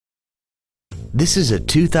This is a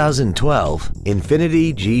 2012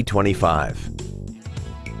 Infiniti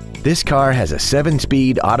G25. This car has a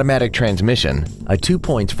 7-speed automatic transmission, a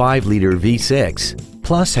 2.5-liter V6.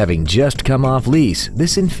 Plus, having just come off lease,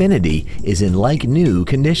 this Infiniti is in like-new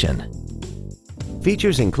condition.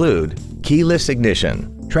 Features include keyless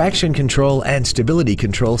ignition, traction control and stability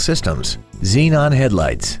control systems, xenon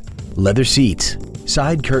headlights, leather seats,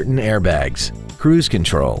 side curtain airbags, cruise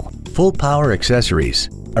control, full power accessories,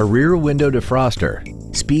 a rear window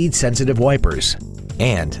defroster, speed-sensitive wipers,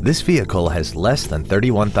 and this vehicle has less than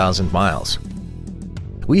 31,000 miles.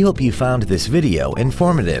 We hope you found this video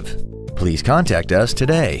informative. Please contact us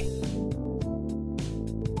today.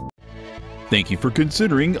 Thank you for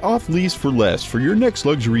considering off-lease for less for your next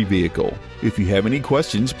luxury vehicle. If you have any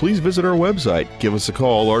questions, please visit our website, give us a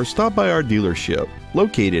call, or stop by our dealership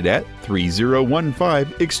located at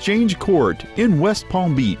 3015 Exchange Court in West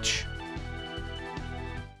Palm Beach.